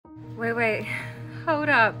Wait, hold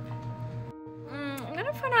up. I'm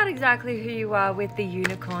gonna find out exactly who you are with the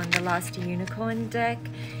unicorn, the last unicorn deck.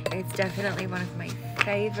 It's definitely one of my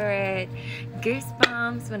favorite.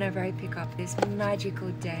 Goosebumps whenever I pick up this magical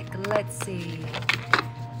deck. Let's see.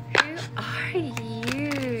 Who are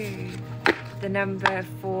you? The number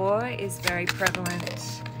 4 is very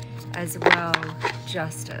prevalent as well.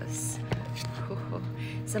 Justice.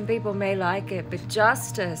 Some people may like it, but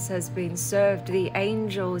justice has been served. The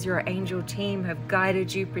angels, your angel team, have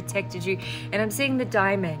guided you, protected you. And I'm seeing the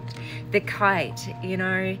diamond, the kite, you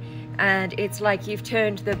know, and it's like you've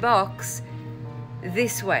turned the box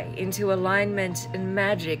this way into alignment and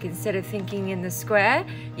magic. Instead of thinking in the square,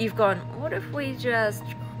 you've gone, what if we just...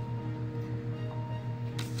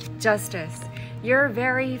 Justice. You're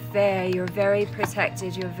very fair, you're very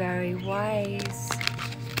protected, you're very wise.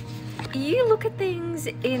 You look at things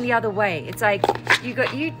in the other way. It's like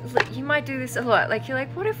you might do this a lot. Like you're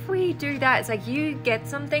like, what if we do that? It's like you get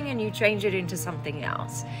something and you change it into something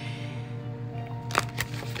else.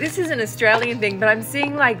 This is an Australian thing, but I'm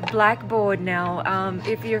seeing like blackboard now.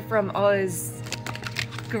 If you're from Oz,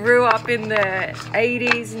 grew up in the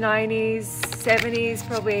 80s, 90s, 70s,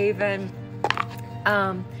 probably even.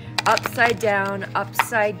 Upside down,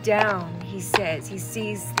 he says. He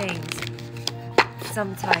sees things.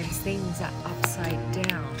 Sometimes things are upside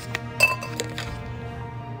down.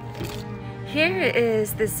 Here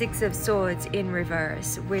is the 6 of Swords in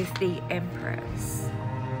reverse with the Empress.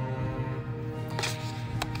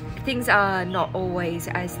 Things are not always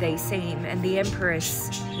as they seem, and the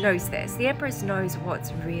Empress knows this. The Empress knows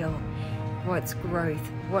what's real, what's growth,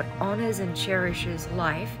 what honors and cherishes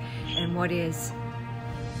life, and what is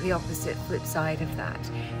the opposite flip side of that.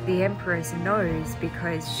 The Empress knows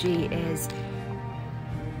because she is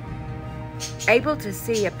able to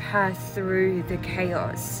see a path through the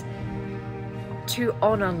chaos to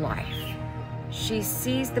honor life. She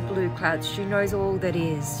sees the blue clouds, she knows all that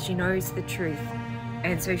is, she knows the truth,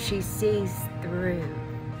 and so she sees through.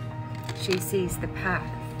 She sees the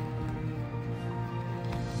path.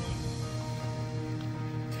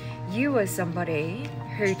 You are somebody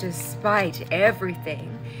who, despite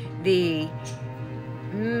everything, the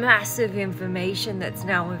massive information that's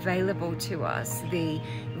now available to us, the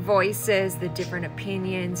voices, the different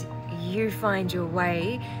opinions, you find your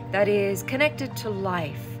way that is connected to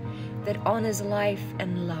life, that honors life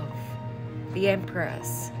and love. The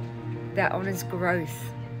Empress, that honors growth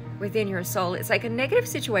within your soul. It's like a negative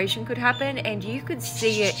situation could happen and you could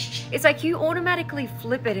see it. It's like you automatically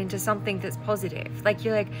flip it into something that's positive. Like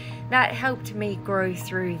you're like, that helped me grow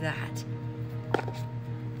through that.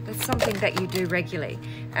 That's something that you do regularly.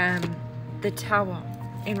 The Tower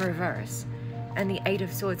in reverse and the 8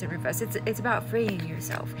 of Swords in reverse. It's about freeing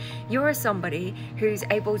yourself. You're somebody who's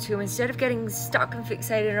able to, instead of getting stuck and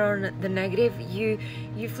fixated on the negative, you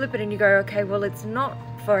flip it and you go, okay, well, it's not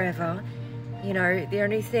forever. You know, the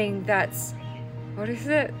only thing that's, what is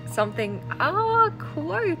it? Something,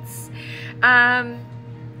 quotes.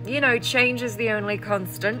 You know, change is the only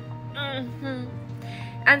constant.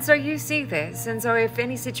 And so you see this. And so if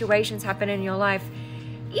any situations happen in your life,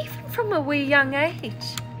 even from a wee young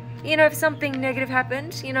age, you know, if something negative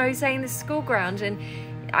happened, you know, say in the school ground, and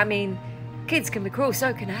I mean, kids can be cruel,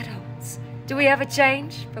 so can adults. Do we ever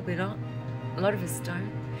change? Probably not. A lot of us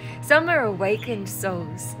don't. Some are awakened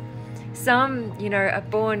souls. Some, you know, are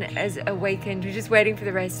born as awakened, we're just waiting for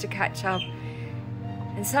the rest to catch up.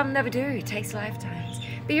 And some never do, it takes lifetimes.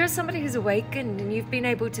 But you're somebody who's awakened and you've been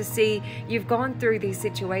able to see, you've gone through these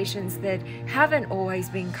situations that haven't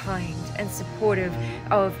always been kind and supportive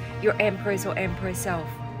of your Empress or Emperor self.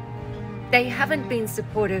 They haven't been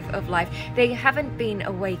supportive of life. They haven't been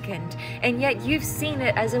awakened. And yet you've seen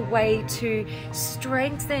it as a way to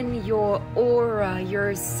strengthen your aura,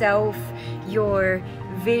 yourself, your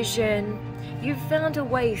vision. You've found a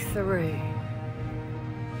way through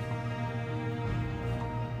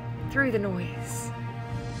the noise,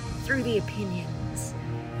 through the opinions,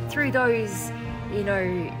 through those, you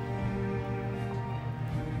know,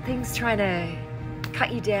 things trying to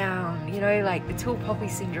cut you down, you know, like the tall poppy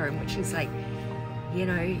syndrome, which is like, you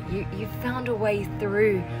know, you found a way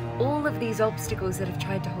through all of these obstacles that have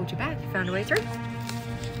tried to hold you back. You found a way through.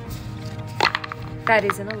 That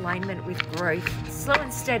is in alignment with growth. Slow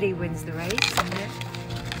and steady wins the race, isn't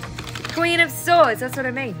it? Queen of Swords, that's what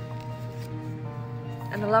I mean.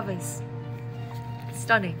 And the Lovers.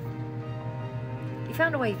 Stunning. You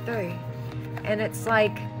found a way through. And it's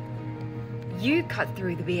like, you cut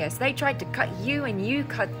through the BS. They tried to cut you and you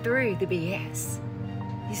cut through the BS.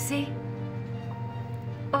 You see?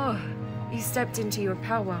 Oh, you stepped into your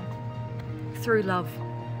power through love.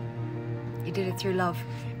 You did it through love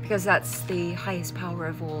because that's the highest power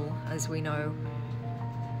of all, as we know.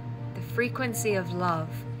 The frequency of love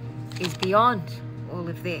is beyond all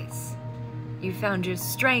of this. You found your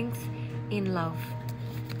strength in love.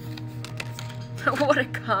 What a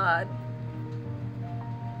card.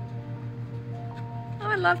 Oh,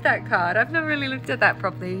 I love that card. I've never really looked at that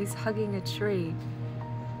properly. He's hugging a tree.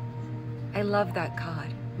 I love that card.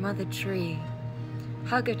 Mother Tree.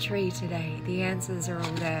 Hug a tree today. The answers are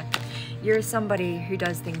all there. You're somebody who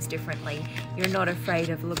does things differently. You're not afraid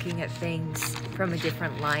of looking at things from a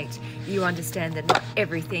different light. You understand that not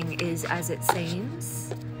everything is as it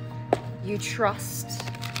seems. You trust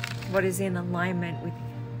what is in alignment with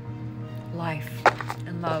life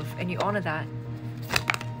and love, and you honor that.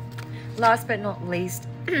 Last but not least,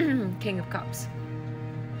 King of Cups.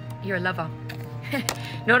 You're a lover.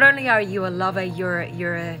 Not only are you a lover, you're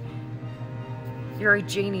a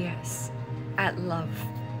genius at love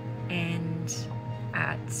and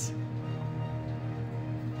at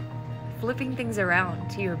flipping things around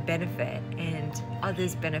to your benefit and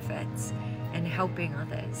others' benefits, and helping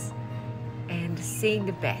others and seeing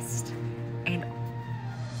the best and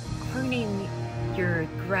honing your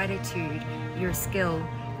gratitude, your skill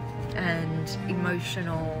and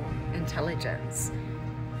emotional intelligence,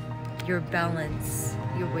 your balance,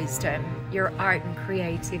 your wisdom, your art and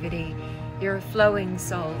creativity. You're a flowing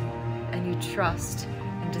soul, and you trust,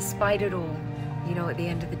 and despite it all, you know at the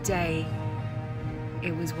end of the day,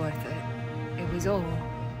 it was worth it. It was all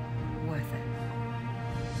worth it.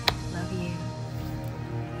 Love you.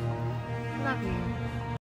 Love you.